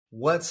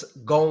What's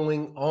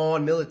going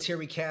on,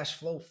 Military Cash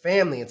Flow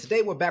family? And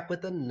today we're back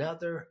with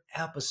another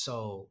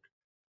episode.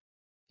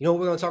 You know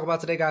what we're going to talk about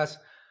today, guys?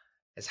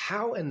 Is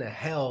how in the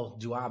hell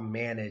do I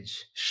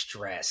manage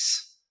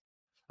stress?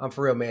 I'm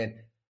for real, man.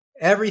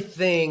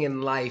 Everything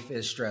in life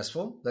is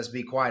stressful. Let's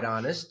be quite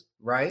honest,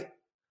 right?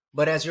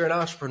 But as you're an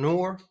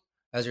entrepreneur,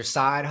 as you're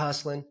side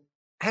hustling,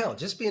 hell,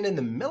 just being in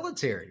the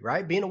military,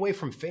 right? Being away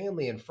from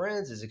family and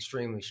friends is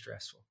extremely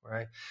stressful,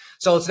 right?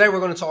 So today we're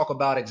going to talk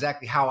about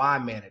exactly how I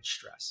manage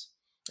stress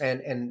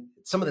and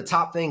some of the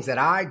top things that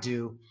I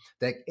do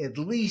that at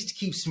least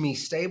keeps me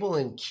stable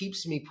and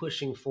keeps me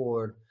pushing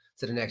forward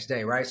to the next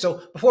day, right?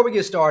 So before we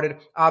get started,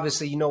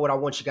 obviously, you know what I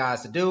want you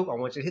guys to do. I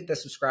want you to hit that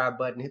subscribe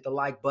button, hit the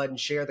like button,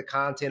 share the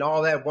content,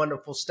 all that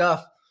wonderful stuff.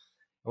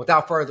 And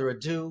without further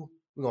ado,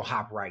 we're going to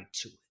hop right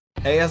to it.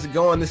 Hey, how's it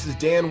going? This is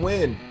Dan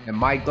Wynn. And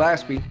Mike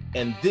Glaspie.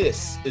 And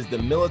this is the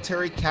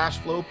Military Cash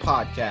Flow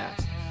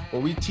Podcast,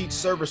 where we teach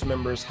service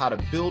members how to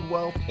build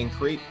wealth and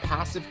create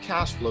passive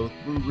cash flow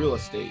through real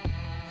estate.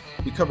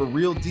 We cover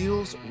real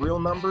deals, real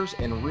numbers,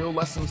 and real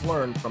lessons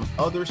learned from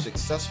other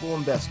successful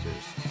investors.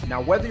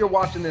 Now, whether you're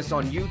watching this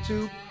on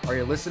YouTube or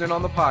you're listening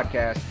on the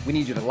podcast, we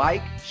need you to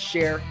like,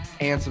 share,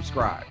 and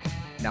subscribe.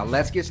 Now,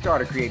 let's get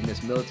started creating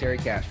this military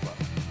cash flow.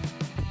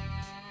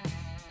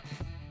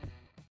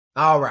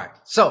 All right,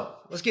 so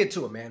let's get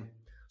to it, man.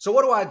 So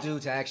what do I do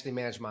to actually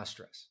manage my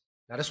stress?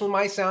 Now, this one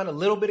might sound a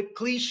little bit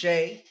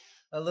cliche,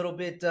 a little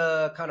bit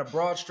kind of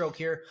broad stroke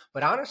here,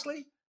 but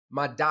honestly,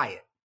 my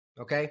diet.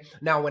 Okay.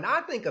 Now, when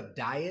I think of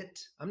diet,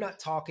 I'm not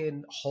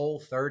talking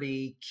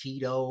Whole30,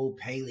 keto,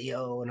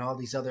 paleo, and all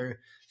these other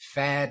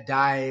fad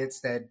diets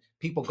that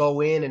people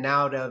go in and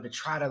out of to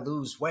try to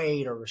lose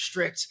weight or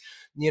restrict,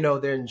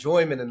 their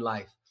enjoyment in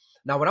life.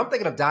 Now, when I'm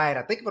thinking of diet,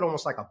 I think of it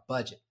almost like a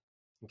budget.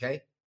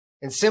 Okay.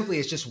 And simply,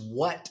 it's just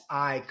what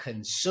I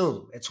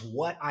consume. It's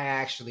what I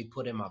actually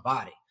put in my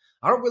body.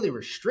 I don't really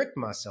restrict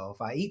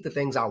myself. I eat the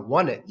things I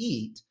want to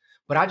eat,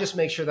 but I just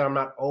make sure that I'm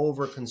not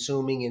over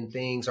consuming in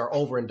things or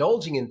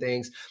overindulging in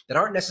things that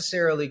aren't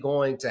necessarily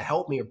going to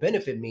help me or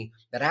benefit me,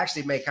 that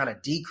actually may kind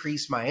of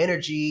decrease my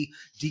energy,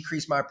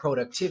 decrease my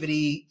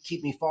productivity,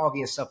 keep me foggy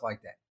and stuff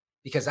like that.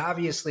 Because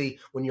obviously,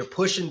 when you're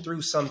pushing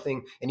through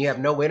something and you have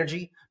no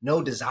energy,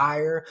 no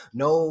desire,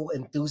 no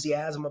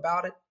enthusiasm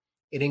about it,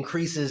 it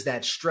increases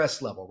that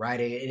stress level,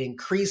 right? It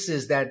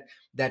increases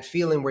that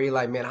feeling where you're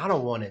like, man, I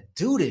don't want to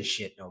do this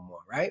shit no more,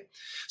 right?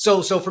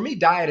 So for me,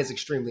 diet is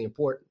extremely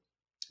important.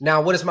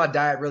 Now, what does my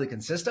diet really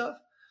consist of?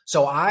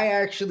 So I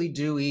actually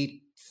do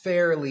eat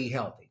fairly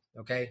healthy,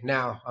 okay?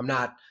 Now, I'm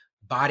not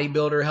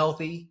bodybuilder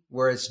healthy,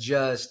 where it's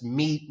just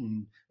meat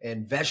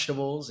and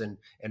vegetables and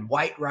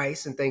white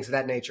rice and things of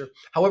that nature.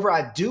 However,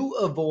 I do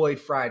avoid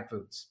fried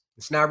foods.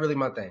 It's not really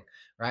my thing,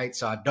 right?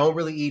 So I don't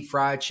really eat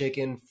fried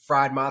chicken,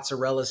 fried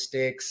mozzarella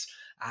sticks,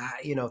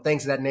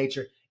 things of that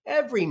nature.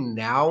 Every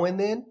now and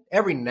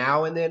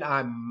then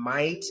I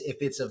might, if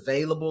it's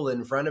available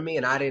in front of me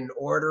and I didn't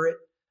order it,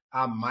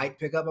 I might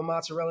pick up a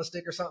mozzarella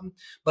stick or something,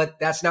 but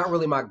that's not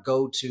really my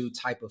go-to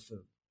type of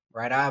food,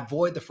 right? I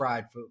avoid the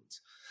fried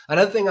foods.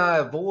 Another thing I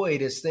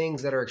avoid is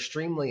things that are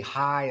extremely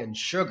high in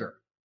sugar,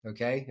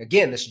 okay?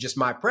 Again, this is just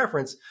my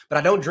preference, but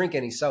I don't drink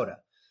any soda.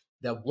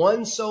 The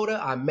one soda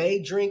I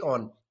may drink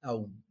on a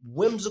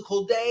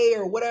whimsical day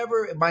or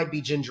whatever, it might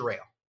be ginger ale,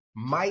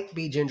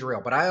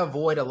 but I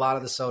avoid a lot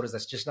of the sodas.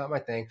 That's just not my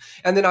thing.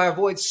 And then I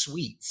avoid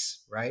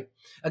sweets, right?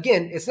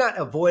 Again, it's not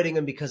avoiding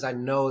them because I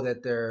know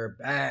that they're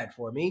bad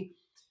for me.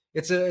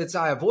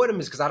 I avoid them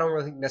is because I don't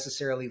really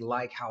necessarily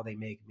like how they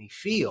make me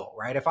feel,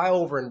 right? If I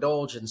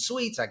overindulge in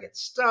sweets, I get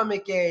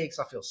stomach aches,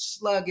 I feel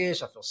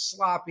sluggish, I feel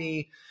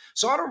sloppy.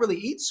 So I don't really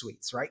eat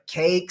sweets, right?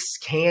 Cakes,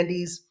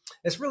 candies,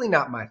 it's really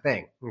not my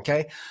thing,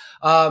 okay?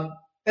 And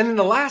then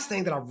the last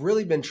thing that I've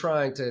really been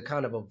trying to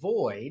kind of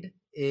avoid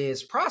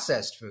is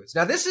processed foods.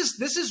 Now, this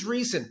is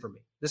recent for me.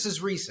 This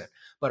is recent,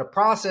 but a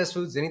processed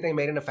foods, anything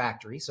made in a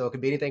factory. So it could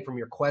be anything from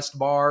your Quest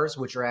bars,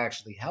 which are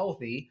actually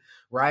healthy,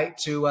 right,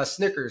 to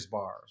Snickers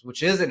bars,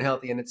 which isn't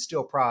healthy and it's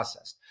still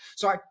processed.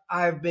 So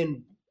I've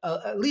been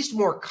at least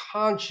more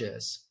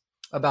conscious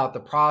about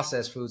the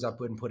processed foods I've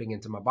been putting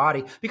into my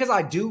body, because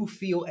I do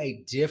feel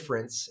a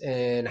difference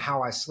in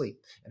how I sleep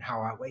and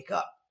how I wake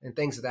up and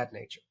things of that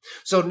nature.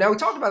 So now we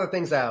talked about the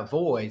things that I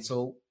avoid.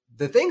 So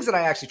the things that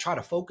I actually try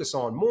to focus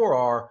on more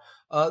are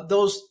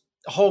those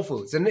whole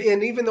foods. And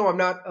even though I'm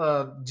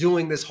not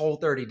doing this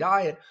Whole30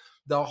 diet,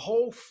 the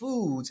whole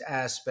foods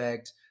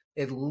aspect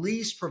at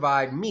least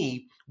provide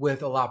me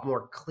with a lot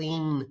more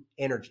clean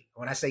energy.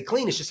 When I say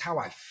clean, it's just how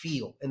I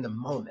feel in the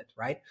moment,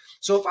 right?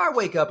 So if I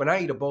wake up and I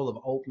eat a bowl of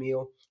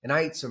oatmeal and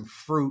I eat some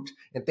fruit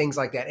and things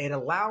like that, it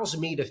allows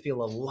me to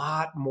feel a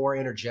lot more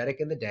energetic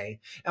in the day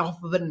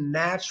off of a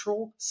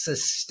natural,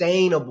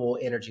 sustainable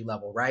energy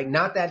level, right?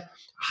 Not that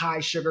high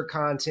sugar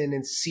content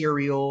in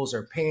cereals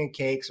or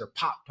pancakes or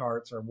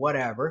Pop-Tarts or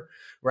whatever,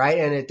 right?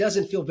 And it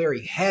doesn't feel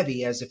very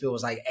heavy as if it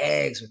was like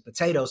eggs with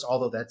potatoes,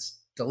 although that's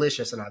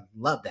delicious and I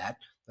love that.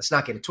 Let's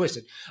not get it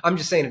twisted. I'm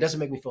just saying it doesn't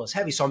make me feel as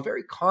heavy. So I'm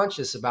very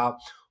conscious about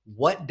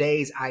what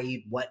days I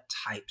eat what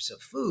types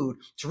of food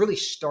to really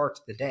start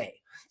the day.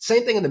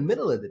 Same thing in the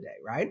middle of the day,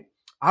 right?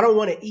 I don't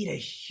want to eat a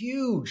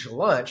huge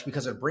lunch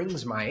because it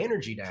brings my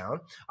energy down.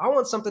 I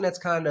want something that's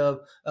kind of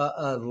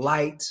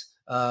light,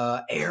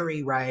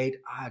 airy, right?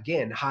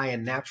 Again, high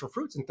in natural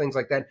fruits and things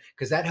like that,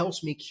 because that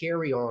helps me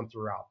carry on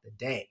throughout the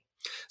day.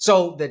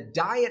 So the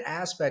diet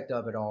aspect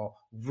of it all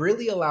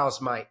really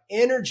allows my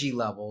energy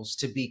levels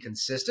to be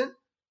consistent,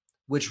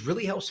 which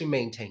really helps me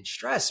maintain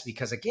stress.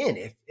 Because again,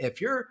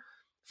 if you're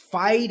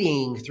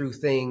fighting through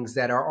things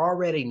that are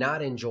already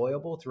not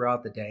enjoyable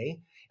throughout the day,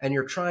 and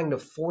you're trying to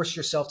force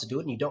yourself to do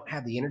it and you don't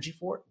have the energy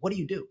for it, what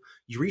do?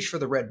 You reach for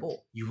the Red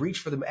Bull. You reach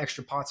for the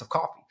extra pots of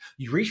coffee.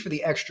 You reach for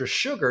the extra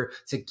sugar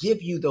to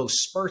give you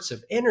those spurts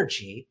of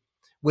energy,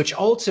 which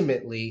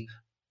ultimately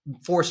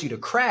force you to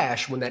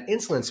crash when that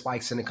insulin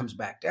spikes and it comes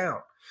back down.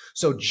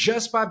 So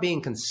just by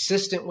being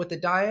consistent with the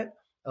diet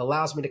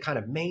allows me to kind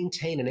of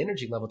maintain an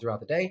energy level throughout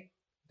the day.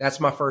 That's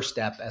my first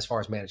step as far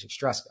as managing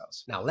stress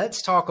goes. Now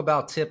let's talk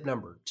about tip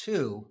number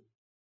 2,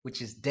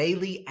 which is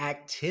daily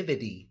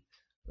activity.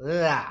 All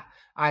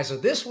right, so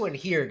this one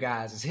here,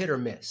 guys, is hit or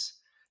miss.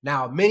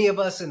 Now, many of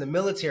us in the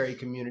military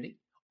community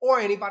or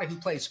anybody who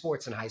played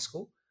sports in high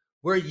school,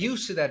 we're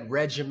used to that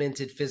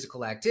regimented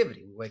physical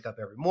activity. We wake up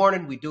every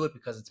morning. We do it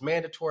because it's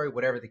mandatory,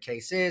 whatever the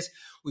case is.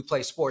 We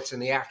play sports in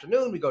the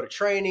afternoon. We go to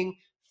training.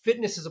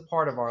 Fitness is a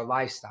part of our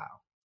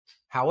lifestyle.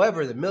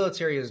 However, the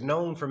military is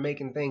known for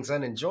making things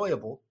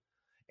unenjoyable,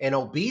 and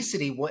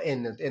obesity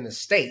in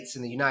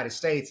the United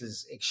States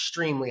is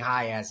extremely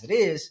high as it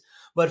is.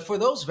 But for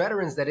those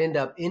veterans that end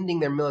up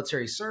ending their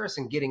military service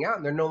and getting out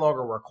and they're no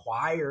longer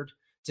required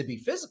to be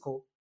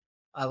physical,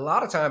 a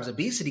lot of times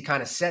obesity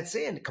kind of sets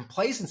in,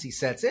 complacency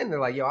sets in.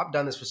 They're like, yo, I've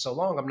done this for so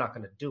long, I'm not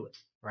going to do it,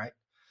 right?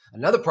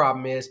 Another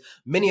problem is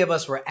many of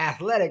us were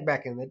athletic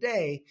back in the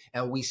day,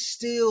 and we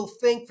still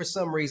think for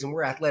some reason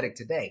we're athletic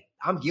today.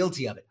 I'm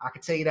guilty of it. I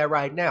can tell you that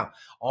right now.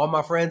 All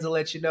my friends will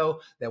let you know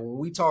that when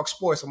we talk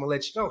sports, I'm going to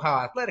let you know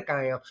how athletic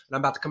I am, and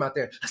I'm about to come out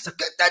there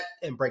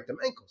and break them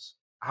ankles.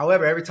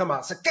 However, every time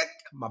I say,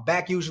 my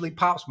back usually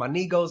pops, my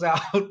knee goes out,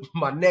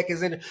 my neck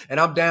is in it, and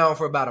I'm down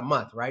for about a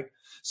month, right?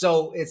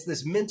 So it's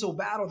this mental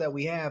battle that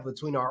we have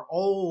between our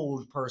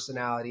old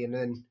personality and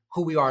then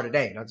who we are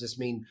today. And I just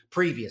mean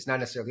previous, not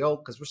necessarily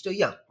old, because we're still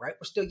young, right?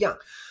 We're still young.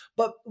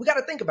 But we got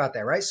to think about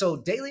that, right? So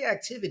daily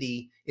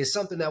activity is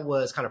something that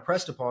was kind of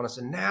pressed upon us,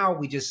 and now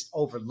we just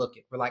overlook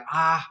it. We're like,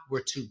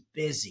 we're too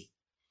busy.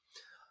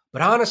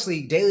 But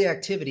honestly, daily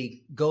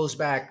activity goes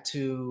back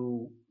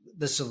to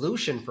the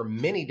solution for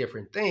many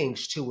different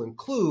things, to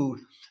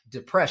include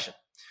depression,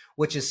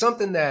 which is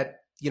something that,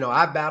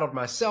 I battled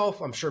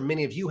myself. I'm sure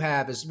many of you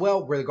have as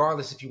well,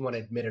 regardless if you want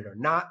to admit it or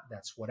not.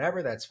 That's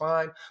whatever, that's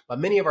fine. But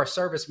many of our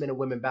servicemen and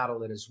women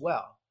battle it as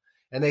well.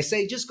 And they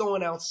say just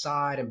going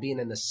outside and being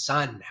in the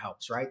sun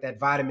helps, right? That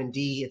vitamin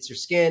D hits your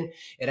skin.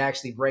 It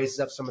actually raises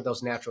up some of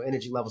those natural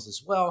energy levels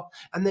as well.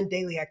 And then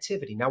daily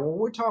activity. Now, when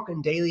we're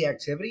talking daily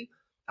activity,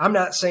 I'm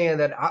not saying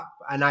that,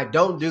 I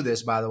don't do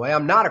this, by the way.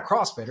 I'm not a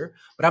CrossFitter,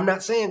 but I'm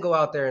not saying go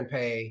out there and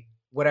pay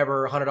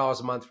whatever, $100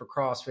 a month for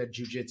CrossFit,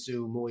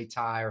 Jiu-Jitsu, Muay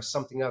Thai, or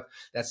something else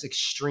that's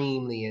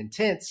extremely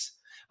intense.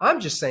 I'm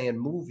just saying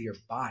move your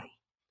body,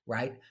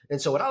 right?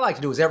 And so what I like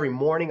to do is every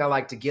morning I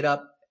like to get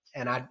up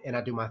and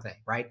I do my thing,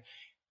 right?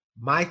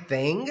 My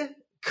thing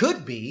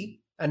could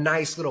be a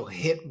nice little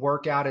HIIT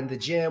workout in the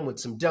gym with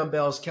some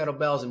dumbbells,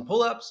 kettlebells, and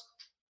pull-ups,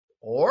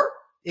 or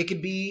it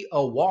could be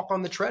a walk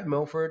on the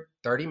treadmill for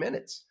 30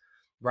 minutes,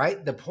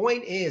 right? The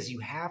point is you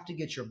have to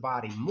get your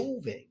body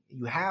moving.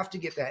 You have to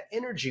get that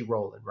energy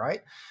rolling,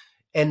 right?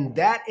 And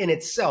that in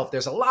itself,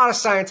 there's a lot of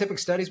scientific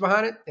studies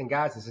behind it. And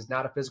guys, this is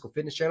not a physical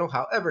fitness channel.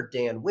 However,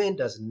 Dan Wynn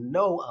does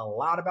know a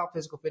lot about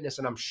physical fitness.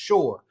 And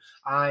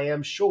I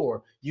am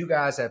sure you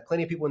guys have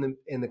plenty of people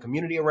in the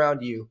community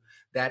around you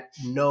that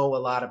know a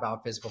lot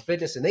about physical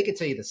fitness, and they can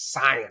tell you the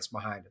science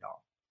behind it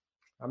all.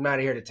 I'm not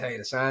here to tell you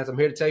the science. I'm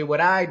here to tell you what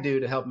I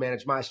do to help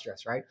manage my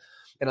stress, right?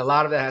 And a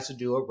lot of that has to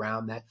do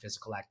around that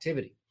physical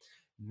activity.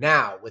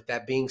 Now, with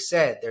that being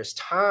said, there's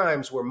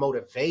times where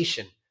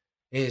motivation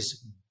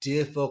is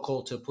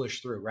difficult to push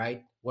through,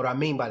 right? What do I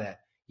mean by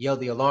that? Yo,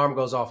 the alarm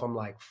goes off. I'm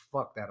like,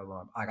 fuck that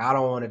alarm. Like, I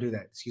don't want to do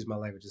that. Excuse my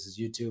language. This is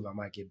YouTube. I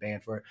might get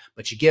banned for it.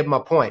 But you get my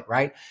point,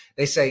 right?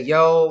 They say,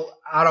 yo,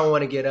 I don't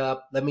want to get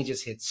up. Let me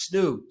just hit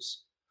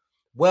snooze.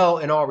 Well,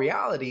 in all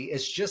reality,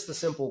 it's just the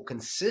simple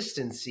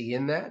consistency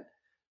in that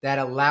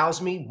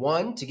allows me,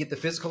 one, to get the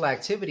physical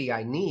activity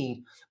I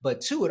need, but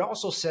two, it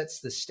also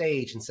sets the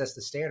stage and sets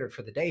the standard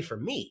for the day for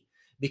me.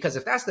 Because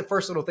if that's the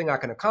first little thing I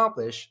can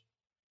accomplish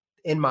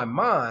in my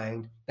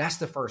mind, that's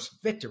the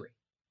first victory,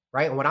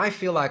 right? And when I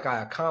feel like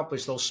I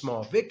accomplish those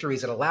small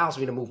victories, it allows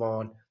me to move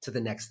on to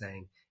the next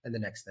thing and the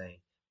next thing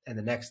and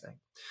the next thing.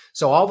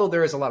 So although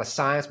there is a lot of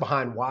science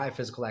behind why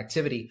physical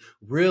activity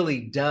really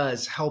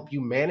does help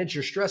you manage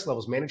your stress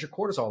levels, manage your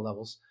cortisol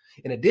levels,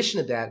 in addition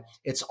to that,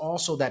 it's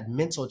also that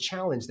mental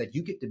challenge that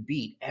you get to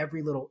beat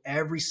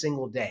every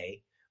single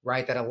day,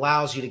 right? That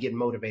allows you to get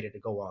motivated to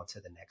go on to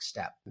the next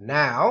step.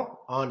 Now,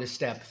 on to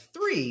step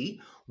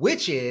 3,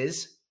 which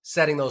is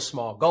setting those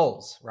small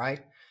goals, right?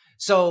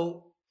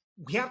 So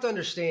we have to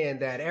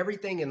understand that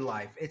everything in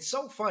life, it's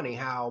so funny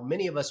how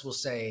many of us will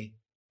say,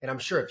 and I'm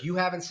sure if you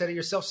haven't said it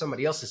yourself,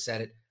 somebody else has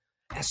said it,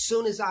 as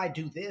soon as I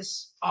do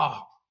this,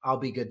 I'll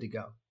be good to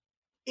go.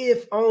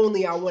 If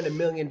only I win $1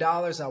 million,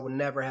 I will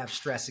never have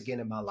stress again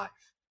in my life,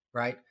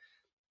 right?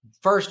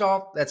 First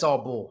off, that's all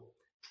bull.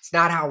 It's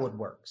not how it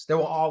works. There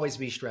will always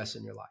be stress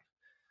in your life.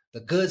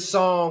 The good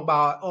song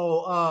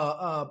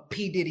by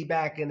P. Diddy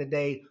back in the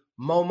day,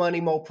 more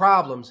money, more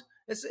problems.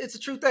 It's a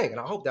true thing, and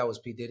I hope that was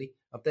P. Diddy.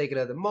 I'm thinking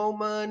of the more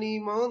money,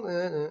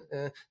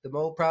 the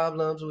more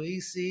problems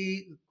we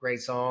see.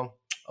 Great song,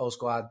 old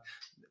squad.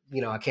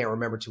 I can't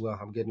remember too well.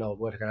 I'm getting old.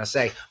 What can I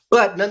say?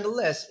 But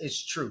nonetheless,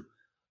 it's true.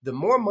 The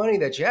more money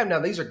that you have, now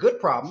these are good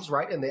problems,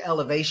 right? And the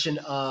elevation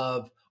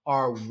of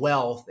our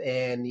wealth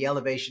and the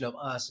elevation of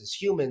us as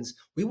humans,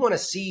 we want to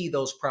see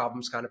those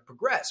problems kind of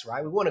progress,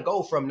 right? We want to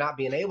go from not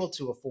being able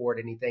to afford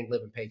anything,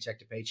 living paycheck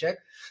to paycheck,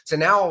 to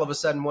now all of a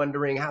sudden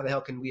wondering how the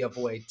hell can we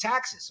avoid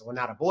taxes? Well,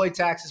 not avoid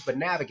taxes, but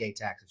navigate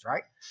taxes,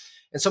 right?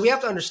 And so we have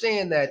to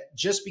understand that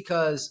just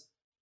because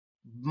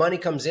money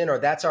comes in or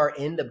that's our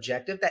end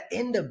objective, that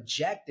end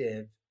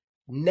objective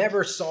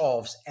never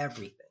solves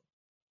everything.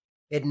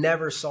 It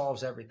never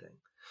solves everything.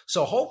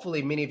 So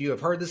hopefully many of you have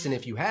heard this, and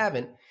if you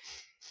haven't,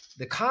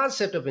 the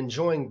concept of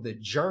enjoying the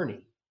journey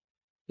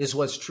is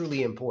what's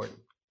truly important,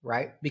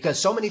 right? Because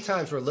so many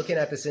times we're looking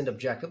at this end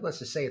objective. Let's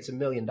just say it's $1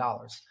 million.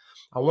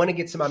 I want to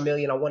get to my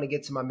million. I want to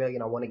get to my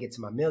million. I want to get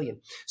to my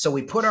million. So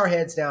we put our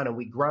heads down and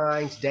we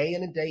grind day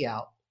in and day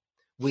out.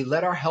 We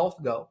let our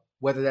health go,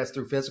 whether that's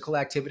through physical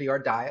activity or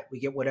diet. We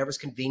get whatever's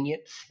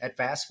convenient at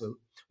fast food.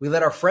 We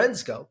let our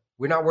friends go.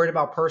 We're not worried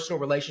about personal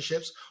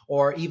relationships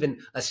or even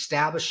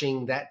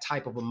establishing that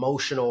type of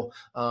emotional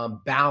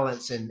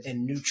balance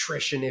and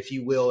nutrition, if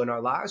you will, in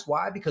our lives.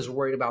 Why? Because we're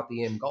worried about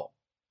the end goal.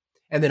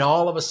 And then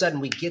all of a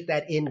sudden we get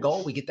that end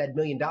goal, we get that $1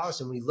 million,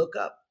 and we look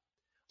up,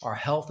 our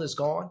health is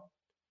gone.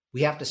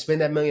 We have to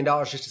spend that $1 million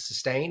just to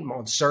sustain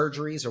on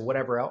surgeries or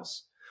whatever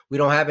else. We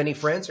don't have any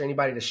friends or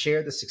anybody to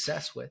share the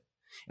success with.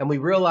 And we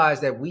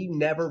realize that we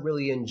never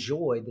really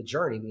enjoyed the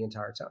journey the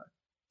entire time.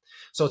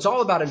 So it's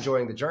all about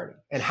enjoying the journey.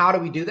 And how do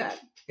we do that?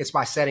 It's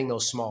by setting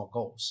those small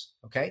goals.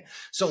 Okay.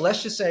 So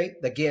let's just say,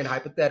 again,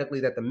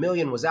 hypothetically, that the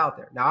million was out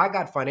there. Now I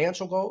got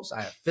financial goals.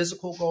 I have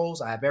physical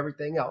goals. I have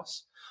everything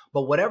else.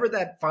 But whatever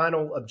that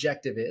final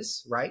objective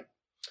is, right?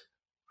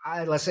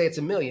 Let's say it's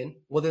 $1 million.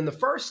 Well, then the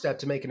first step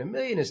to making $1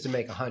 million is to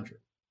make 100.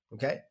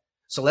 Okay.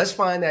 So let's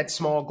find that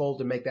small goal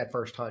to make that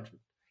first 100.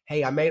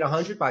 Hey, I made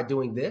 100 by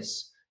doing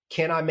this.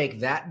 Can I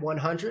make that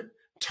 100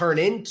 turn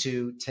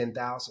into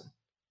 10,000?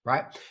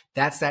 Right?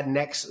 That's that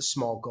next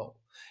small goal.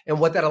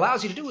 And what that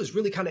allows you to do is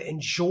really kind of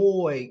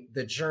enjoy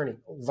the journey,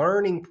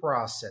 learning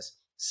process,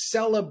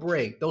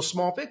 celebrate those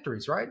small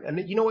victories, right?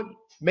 And you know what?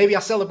 Maybe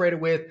I celebrate it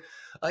with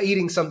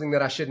eating something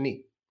that I shouldn't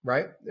eat,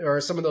 right? Or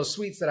some of those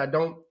sweets that I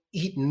don't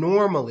eat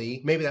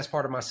normally. Maybe that's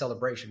part of my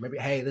celebration. Maybe,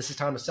 hey, this is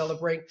time to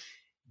celebrate.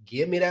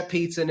 Give me that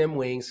pizza and them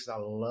wings. I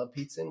love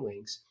pizza and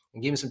wings.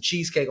 And give me some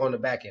cheesecake on the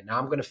back end. Now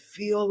I'm going to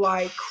feel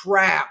like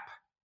crap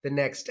the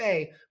next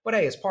day, but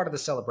hey, it's part of the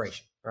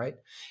celebration, right?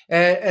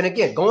 And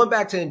again, going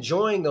back to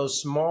enjoying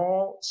those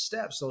small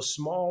steps, those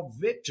small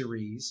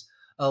victories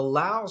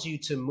allows you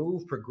to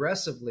move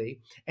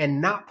progressively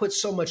and not put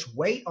so much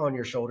weight on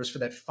your shoulders for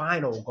that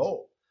final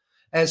goal.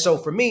 And so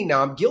for me,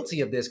 now I'm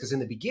guilty of this because in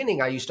the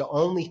beginning, I used to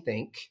only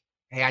think,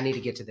 hey, I need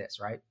to get to this,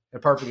 right? A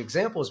perfect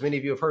example, as many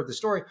of you have heard the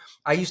story,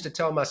 I used to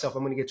tell myself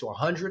I'm going to get to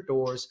 100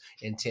 doors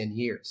in 10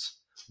 years,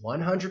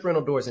 100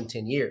 rental doors in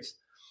 10 years.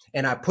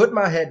 And I put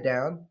my head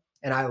down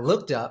and I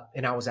looked up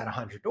and I was at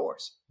 100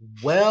 doors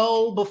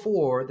well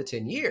before the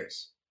 10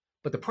 years.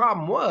 But the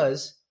problem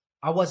was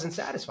I wasn't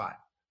satisfied.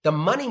 The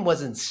money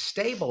wasn't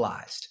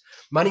stabilized.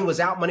 Money was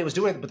out, money was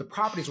doing it, but the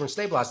properties weren't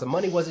stabilized. The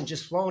money wasn't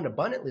just flowing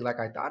abundantly like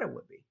I thought it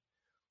would be.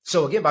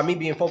 So again, by me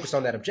being focused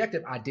on that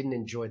objective, I didn't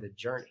enjoy the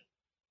journey.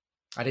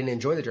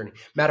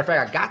 Matter of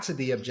fact, I got to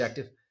the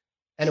objective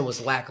and it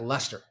was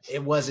lackluster.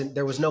 There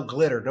was no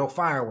glitter, no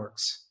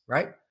fireworks,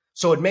 right?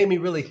 So it made me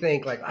really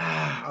think like,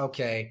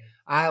 okay,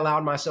 I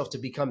allowed myself to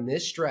become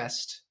this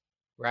stressed,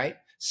 right?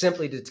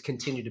 Simply to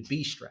continue to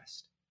be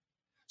stressed.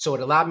 So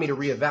it allowed me to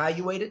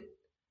reevaluate it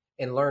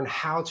and learn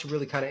how to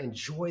really kind of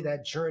enjoy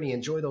that journey,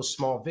 enjoy those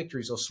small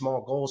victories, those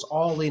small goals,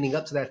 all leading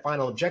up to that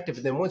final objective.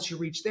 And then once you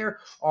reach there,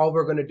 all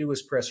we're going to do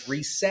is press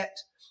reset,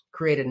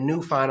 create a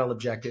new final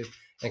objective,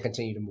 and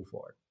continue to move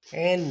forward.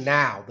 And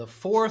now the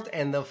fourth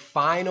and the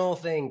final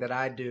thing that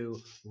I do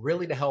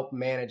really to help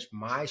manage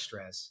my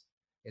stress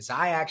is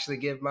I actually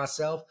give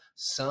myself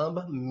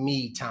some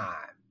me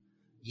time.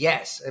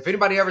 Yes. If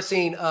anybody ever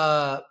seen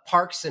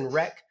Parks and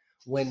Rec,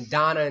 when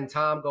Donna and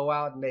Tom go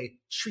out and they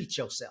treat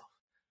yourself,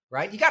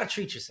 right? You got to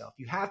treat yourself.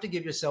 You have to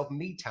give yourself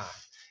me time.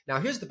 Now,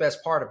 here's the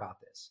best part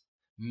about this.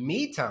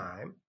 Me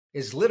time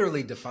is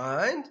literally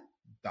defined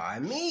by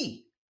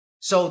me.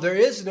 So there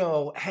is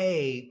no,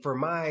 hey, for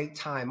my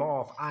time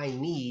off, I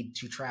need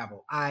to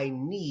travel. I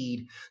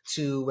need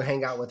to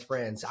hang out with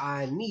friends.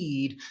 I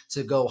need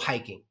to go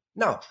hiking.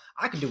 No,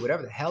 I can do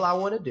whatever the hell I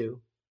want to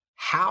do,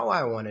 how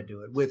I want to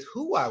do it, with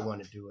who I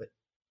want to do it,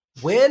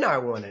 when I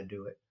want to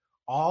do it,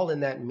 all in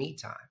that me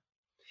time.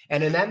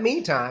 And in that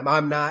meantime,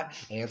 I'm not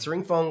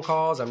answering phone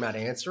calls. I'm not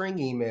answering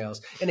emails.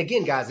 And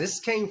again, guys, this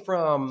came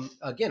from,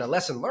 again, a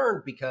lesson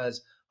learned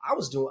because I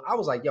was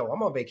like, yo,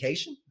 I'm on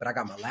vacation, but I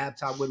got my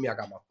laptop with me. I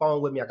got my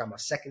phone with me. I got my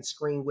second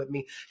screen with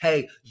me.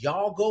 Hey,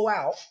 y'all go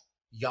out.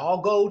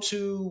 Y'all go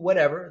to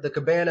whatever, the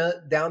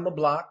cabana down the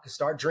block,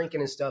 start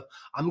drinking and stuff.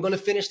 I'm going to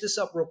finish this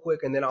up real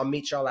quick, and then I'll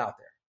meet y'all out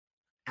there.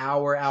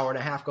 Hour and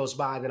a half goes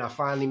by. Then I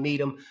finally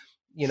meet them,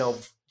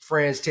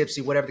 friends,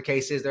 tipsy, whatever the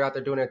case is. They're out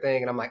there doing their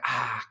thing. And I'm like,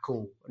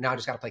 cool. Now I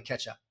just got to play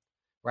catch up,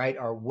 right?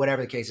 Or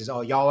whatever the case is.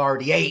 Oh, y'all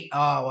already ate.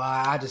 Oh,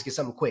 I'll just get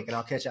something quick and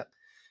I'll catch up.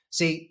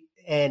 See,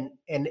 and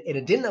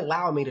it didn't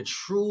allow me to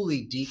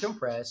truly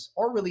decompress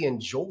or really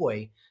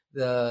enjoy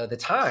the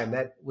time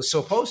that was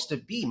supposed to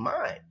be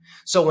mine.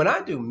 So when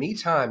I do me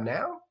time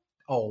now,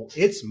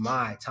 it's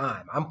my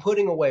time. I'm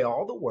putting away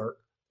all the work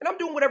and I'm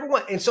doing whatever I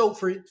want. And so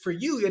for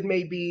you, it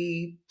may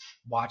be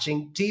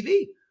watching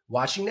TV,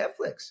 watching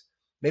Netflix,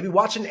 maybe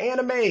watching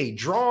anime,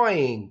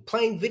 drawing,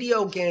 playing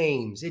video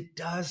games. It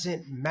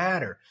doesn't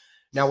matter.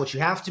 Now, what you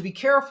have to be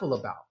careful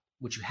about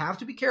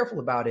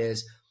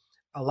is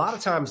a lot of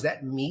times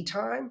that me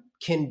time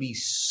can be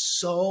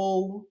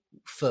so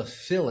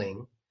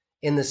fulfilling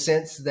in the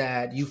sense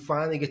that you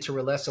finally get to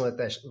relax and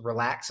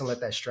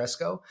let that stress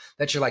go,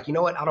 that you're like, you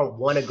know what? I don't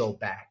want to go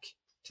back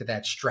to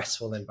that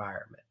stressful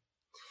environment.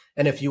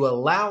 And if you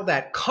allow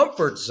that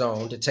comfort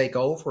zone to take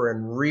over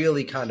and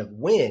really kind of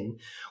win,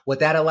 what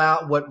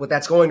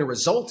that's going to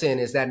result in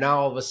is that now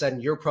all of a sudden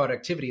your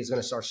productivity is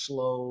going to start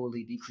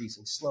slowly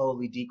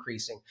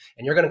decreasing,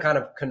 and you're going to kind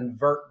of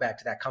convert back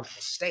to that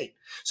comfortable state.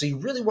 So you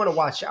really want to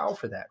watch out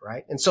for that,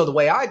 right? And so the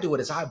way I do it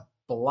is I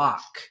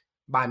block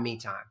my me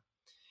time.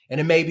 And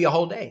it may be a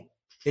whole day.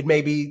 It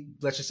may be,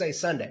 let's just say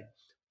Sunday.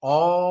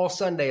 All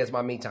Sunday is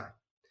my me time.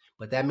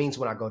 But that means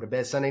when I go to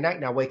bed Sunday night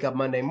and I wake up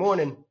Monday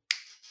morning,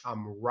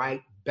 I'm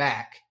right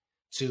back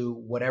to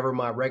whatever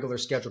my regular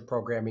scheduled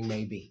programming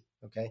may be,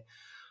 okay?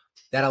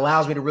 That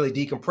allows me to really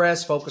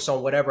decompress, focus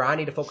on whatever I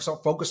need to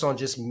focus on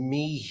just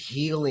me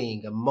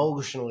healing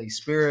emotionally,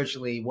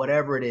 spiritually,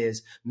 whatever it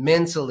is,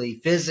 mentally,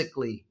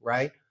 physically,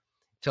 right?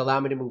 To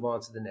allow me to move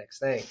on to the next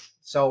thing.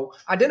 So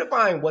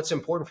identifying what's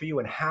important for you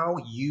and how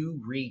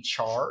you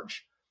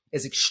recharge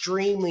is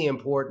extremely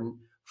important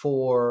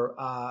for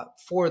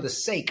the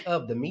sake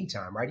of the me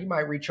time, right? You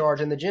might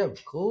recharge in the gym.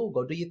 Cool,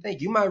 go do your thing.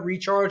 You might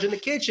recharge in the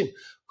kitchen.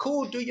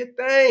 Cool, do your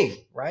thing,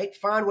 right?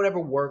 Find whatever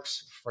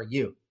works for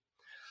you.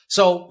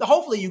 So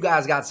hopefully you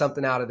guys got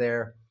something out of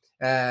there,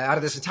 out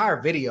of this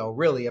entire video,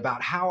 really,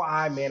 about how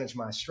I manage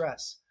my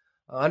stress.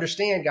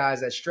 Understand,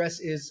 guys, that stress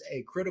is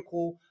a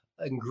critical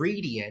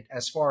ingredient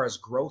as far as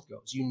growth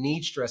goes. You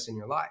need stress in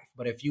your life.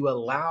 But if you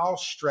allow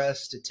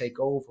stress to take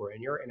over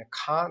and you're in a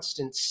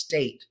constant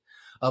state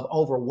of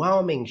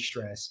overwhelming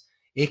stress,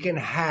 it can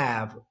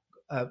have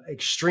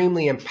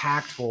extremely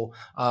impactful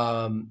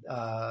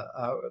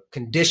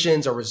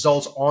conditions or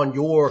results on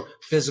your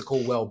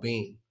physical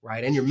well-being,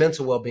 right? And your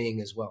mental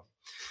well-being as well.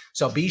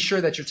 So be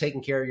sure that you're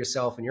taking care of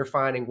yourself and you're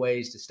finding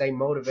ways to stay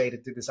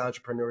motivated through this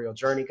entrepreneurial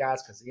journey,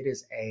 guys, because it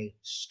is a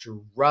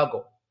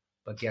struggle.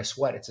 But guess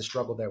what? It's a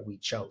struggle that we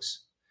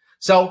chose.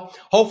 So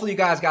hopefully you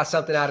guys got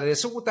something out of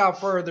this. So without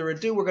further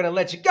ado, we're going to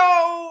let you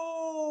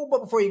go.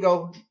 But before you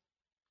go,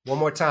 one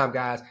more time,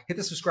 guys, hit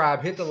the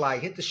subscribe, hit the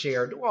like, hit the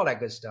share, do all that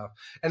good stuff.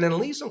 And then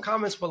leave some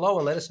comments below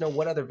and let us know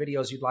what other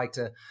videos you'd like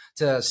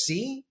to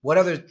see, what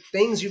other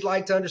things you'd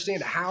like to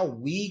understand, how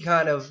we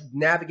kind of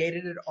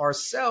navigated it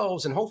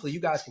ourselves. And hopefully you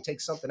guys can take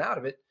something out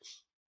of it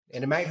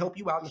and it might help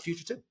you out in the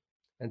future too.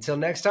 Until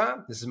next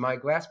time, this is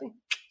Mike Glaspie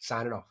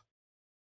signing off.